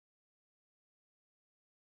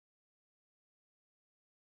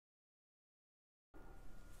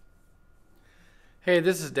Hey,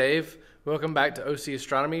 this is Dave. Welcome back to OC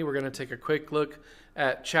Astronomy. We're going to take a quick look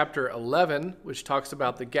at Chapter 11, which talks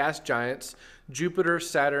about the gas giants, Jupiter,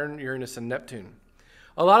 Saturn, Uranus, and Neptune.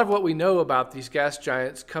 A lot of what we know about these gas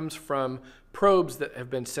giants comes from probes that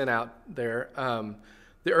have been sent out there.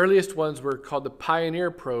 The earliest ones were called the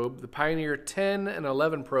Pioneer probe. The Pioneer 10 and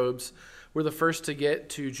 11 probes were the first to get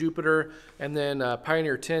to Jupiter, and then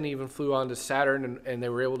Pioneer 10 even flew on to Saturn, and they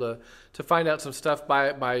were able to find out some stuff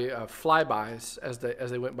by flybys as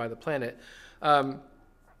they went by the planet.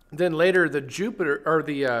 Then later, the Jupiter or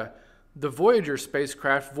the Voyager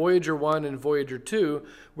spacecraft, Voyager 1 and Voyager 2,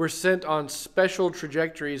 were sent on special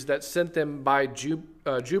trajectories that sent them by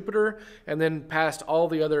Jupiter and then past all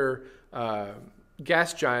the other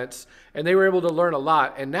gas giants, and they were able to learn a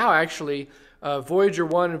lot. And now actually Voyager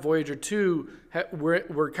 1 and Voyager 2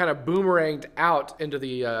 were kind of boomeranged out into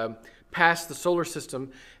the past the solar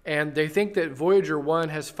system, and they think that Voyager 1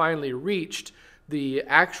 has finally reached the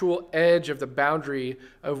actual edge of the boundary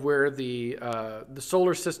of where the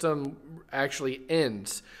solar system actually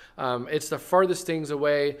ends. It's the farthest things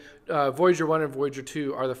away. Voyager 1 and Voyager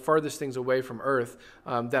 2 are the farthest things away from Earth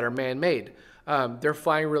that are man-made. They're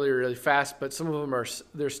flying really, really fast, but some of them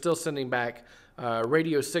they're still sending back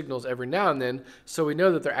radio signals every now and then, so we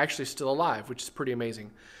know that they're actually still alive, which is pretty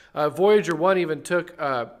amazing. Voyager 1 even took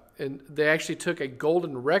a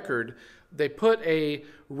golden record. They put a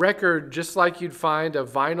record just like you'd find a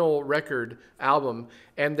vinyl record album,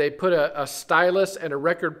 and they put a stylus and a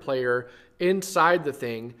record player inside the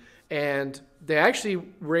thing, and they actually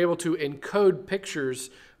were able to encode pictures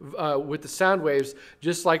with the sound waves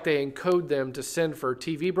just like they encode them to send for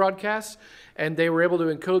TV broadcasts. And they were able to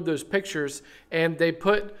encode those pictures, and they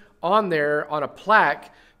put on there on a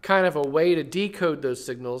plaque kind of a way to decode those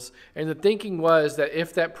signals. And the thinking was that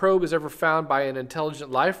if that probe is ever found by an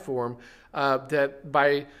intelligent life form, that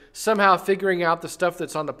by somehow figuring out the stuff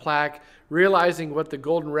that's on the plaque, realizing what the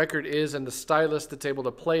golden record is and the stylus that's able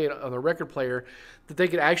to play it on the record player, that they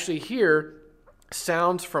could actually hear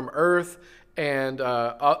sounds from Earth and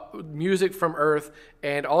music from Earth,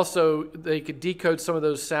 and also they could decode some of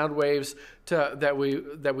those sound waves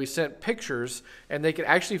that we sent pictures, and they could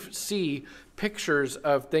actually see pictures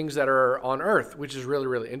of things that are on Earth, which is really,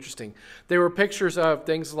 really interesting. There were pictures of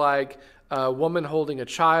things like a woman holding a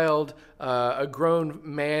child, a grown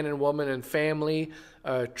man and woman and family,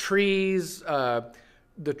 trees,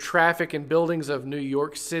 the traffic and buildings of New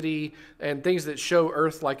York City, and things that show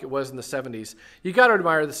Earth like it was in the 70s. You got to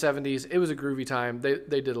admire the 70s. It was a groovy time.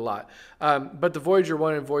 They did a lot. But the Voyager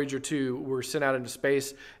 1 and Voyager 2 were sent out into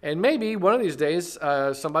space, and maybe one of these days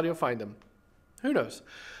somebody will find them. Who knows?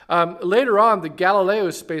 Later on, the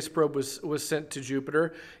Galileo space probe was sent to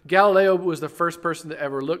Jupiter. Galileo was the first person to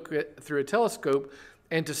ever look through a telescope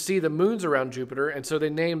and to see the moons around Jupiter, and so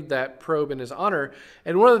they named that probe in his honor.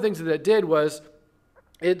 And one of the things that it did was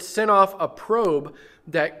it sent off a probe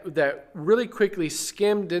that really quickly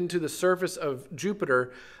skimmed into the surface of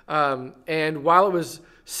Jupiter, and while it was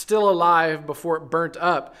still alive before it burnt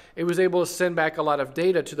up, it was able to send back a lot of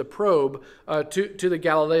data to the probe, to the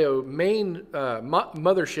Galileo main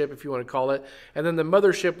mothership, if you want to call it, and then the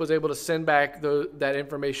mothership was able to send back that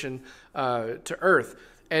information to Earth.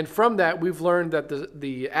 And from that, we've learned that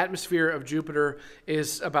the atmosphere of Jupiter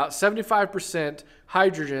is about 75%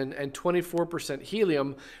 hydrogen and 24%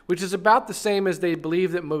 helium, which is about the same as they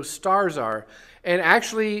believe that most stars are. And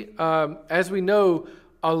actually, as we know,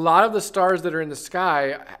 a lot of the stars that are in the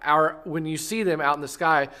sky when you see them out in the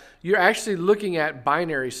sky, you're actually looking at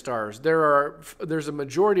binary stars. There's a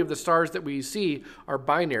majority of the stars that we see are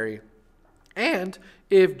binary. And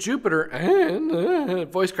if Jupiter,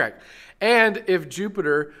 voice crack, and if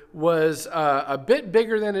Jupiter was a bit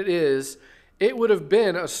bigger than it is, it would have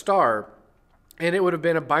been a star, and it would have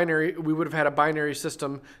been a binary. We would have had a binary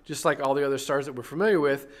system just like all the other stars that we're familiar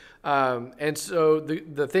with. And so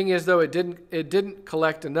the thing is, though, it didn't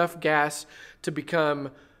collect enough gas to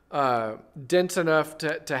become dense enough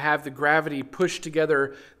to have the gravity push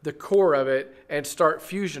together the core of it and start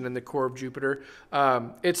fusion in the core of Jupiter.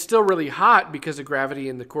 It's still really hot because of gravity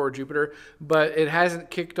in the core of Jupiter, but it hasn't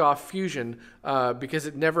kicked off fusion because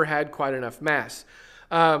it never had quite enough mass.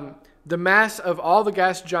 The mass of all the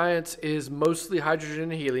gas giants is mostly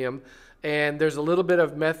hydrogen and helium, and there's a little bit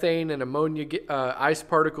of methane and ammonia ice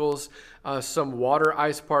particles, some water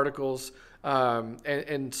ice particles,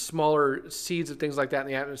 and smaller seeds of things like that in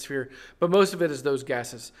the atmosphere, but most of it is those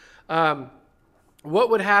gases. What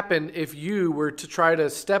would happen if you were to try to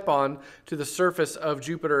step on to the surface of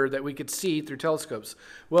Jupiter that we could see through telescopes?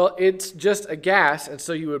 Well, it's just a gas, and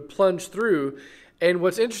so you would plunge through, And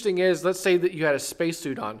what's interesting is, let's say that you had a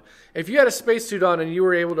spacesuit on. If you had a spacesuit on and you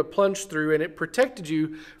were able to plunge through and it protected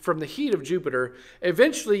you from the heat of Jupiter,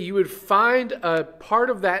 eventually you would find a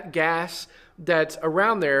part of that gas that's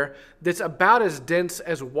around there that's about as dense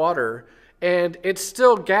as water. And it's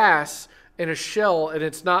still gas in a shell, and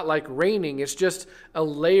it's not like raining. It's just a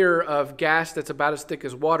layer of gas that's about as thick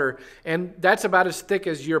as water, and that's about as thick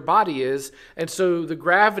as your body is. And so the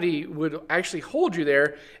gravity would actually hold you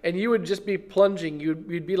there, and you would just be plunging.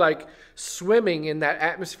 You'd be like swimming in that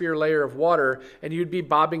atmosphere layer of water, and you'd be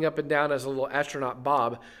bobbing up and down as a little astronaut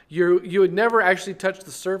bob. You would never actually touch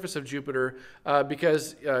the surface of Jupiter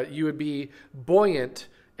because you would be buoyant,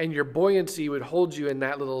 and your buoyancy would hold you in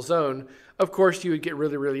that little zone. Of course, you would get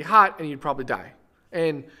really, really hot, and you'd probably die.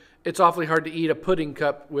 And it's awfully hard to eat a pudding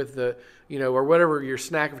cup with the, or whatever your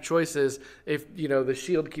snack of choice is. If, the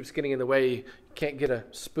shield keeps getting in the way, you can't get a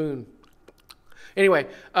spoon. Anyway,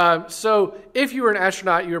 so if you were an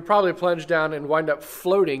astronaut, you would probably plunge down and wind up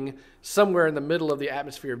floating somewhere in the middle of the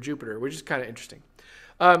atmosphere of Jupiter, which is kind of interesting.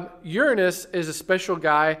 Uranus is a special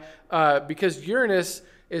guy because Uranus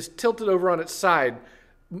is tilted over on its side.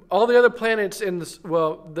 All the other planets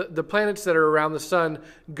the planets that are around the sun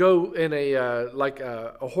go in a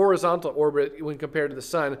horizontal orbit when compared to the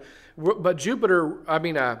sun, but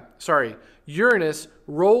Uranus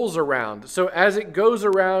rolls around. So as it goes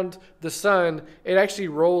around the sun, it actually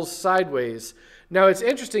rolls sideways. Now it's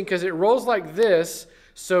interesting because it rolls like this.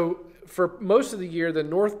 So for most of the year, the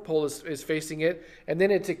North Pole is facing it, and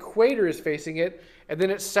then its equator is facing it, and then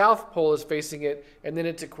its South Pole is facing it, and then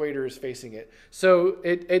its equator is facing it. So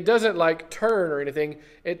it doesn't like turn or anything.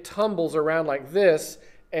 It tumbles around like this,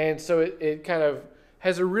 and so it kind of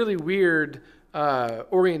has a really weird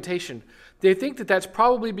orientation. They think that that's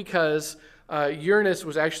probably because Uranus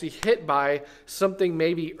was actually hit by something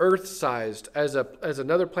maybe Earth-sized as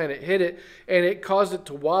another planet hit it, and it caused it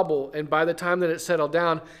to wobble. And by the time that it settled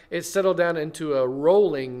down into a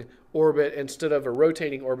rolling orbit instead of a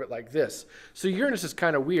rotating orbit like this. So Uranus is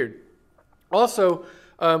kind of weird. Also,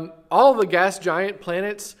 all of the gas giant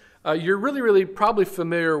planets, you're really, really probably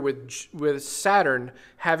familiar with Saturn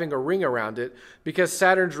having a ring around it because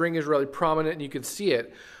Saturn's ring is really prominent and you can see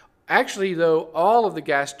it. Actually, though, all of the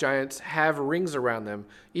gas giants have rings around them.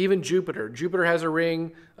 Even Jupiter. Jupiter has a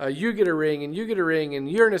ring, you get a ring, and you get a ring, and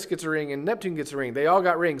Uranus gets a ring, and Neptune gets a ring. They all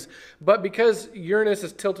got rings. But because Uranus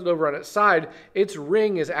is tilted over on its side, its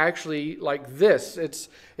ring is actually like this.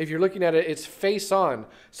 If you're looking at it, it's face on.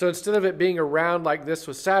 So instead of it being around like this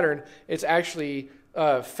with Saturn, it's actually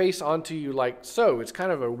face onto you like so. It's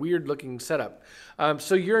kind of a weird looking setup.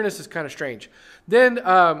 So Uranus is kind of strange. Then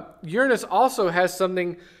Uranus also has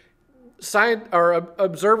something.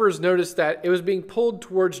 Observers noticed that it was being pulled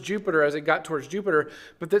towards Jupiter as it got towards Jupiter,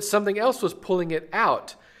 but that something else was pulling it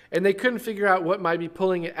out. And they couldn't figure out what might be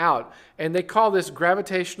pulling it out. And they call this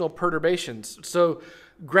gravitational perturbations. So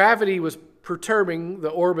gravity was perturbing the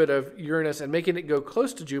orbit of Uranus and making it go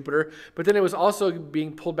close to Jupiter, but then it was also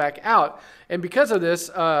being pulled back out. And because of this,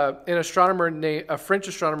 a French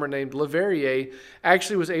astronomer named Leverrier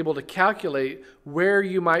actually was able to calculate where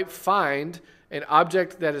you might find an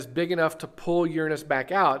object that is big enough to pull Uranus back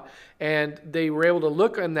out. And they were able to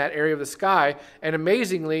look in that area of the sky, and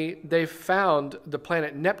amazingly, they found the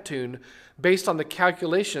planet Neptune based on the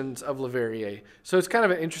calculations of Leverrier. So it's kind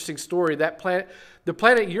of an interesting story. The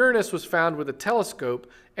planet Uranus was found with a telescope,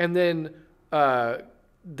 and then the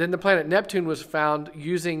planet Neptune was found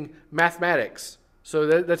using mathematics.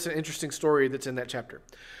 So that's an interesting story that's in that chapter.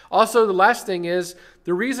 Also, the last thing is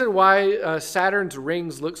the reason why Saturn's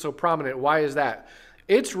rings look so prominent. Why is that?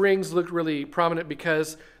 Its rings look really prominent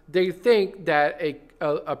because they think that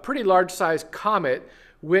a pretty large-sized comet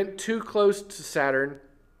went too close to Saturn,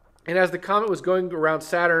 and as the comet was going around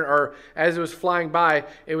Saturn, or as it was flying by,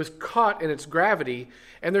 it was caught in its gravity.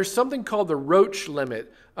 And there's something called the Roche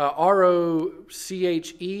limit, R-O-C-H-E,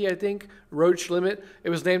 I think, Roche limit.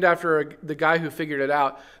 It was named after the guy who figured it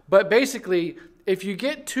out. But basically, if you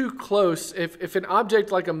get too close, if an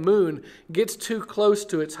object like a moon gets too close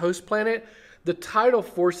to its host planet, the tidal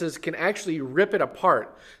forces can actually rip it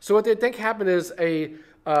apart. So what they think happened is a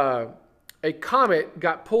comet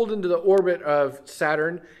got pulled into the orbit of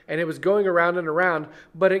Saturn, and it was going around and around,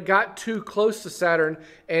 but it got too close to Saturn,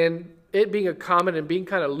 and it being a comet and being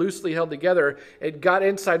kind of loosely held together, it got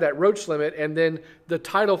inside that Roche limit, and then the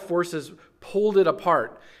tidal forces pulled it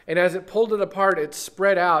apart. And as it pulled it apart, it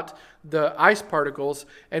spread out the ice particles.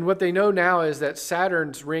 And what they know now is that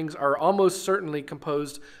Saturn's rings are almost certainly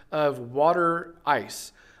composed of water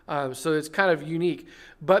ice. So it's kind of unique.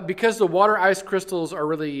 But because the water ice crystals are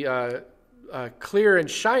really clear and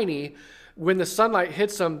shiny, when the sunlight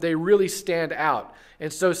hits them, they really stand out.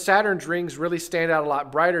 And so Saturn's rings really stand out a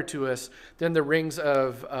lot brighter to us than the rings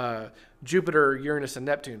of Jupiter, Uranus, and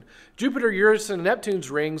Neptune. Jupiter, Uranus, and Neptune's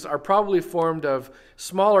rings are probably formed of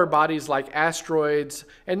smaller bodies like asteroids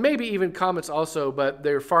and maybe even comets also, but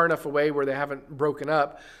they're far enough away where they haven't broken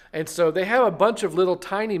up. And so they have a bunch of little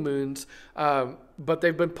tiny moons, but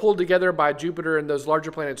they've been pulled together by Jupiter and those larger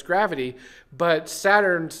planets' gravity. But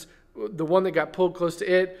Saturn's, the one that got pulled close to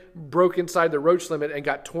it, broke inside the Roche limit and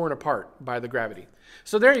got torn apart by the gravity.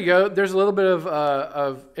 So there you go. There's a little bit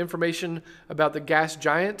of information about the gas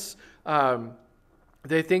giants.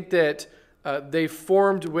 They think that they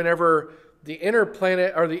formed whenever the inner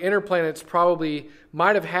planet or the inner planets probably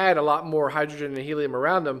might have had a lot more hydrogen and helium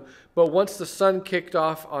around them, but once the sun kicked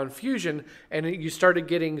off on fusion and you started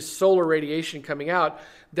getting solar radiation coming out,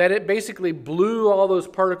 that it basically blew all those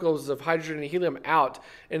particles of hydrogen and helium out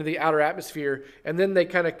into the outer atmosphere, and then they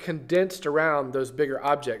kind of condensed around those bigger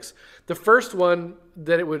objects. The first one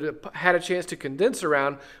that it would have had a chance to condense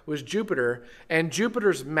around was Jupiter, and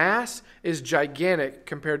Jupiter's mass is gigantic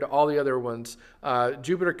compared to all the other ones.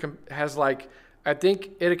 Jupiter has I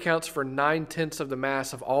think it accounts for 9/10 of the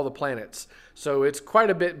mass of all the planets. So it's quite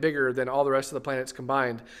a bit bigger than all the rest of the planets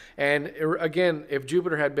combined. And again, if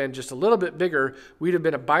Jupiter had been just a little bit bigger, we'd have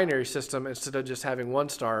been a binary system instead of just having one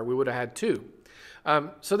star. We would have had two.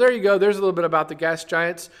 So there you go. There's a little bit about the gas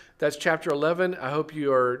giants. That's chapter 11. I hope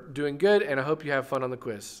you are doing good, and I hope you have fun on the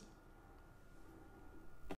quiz.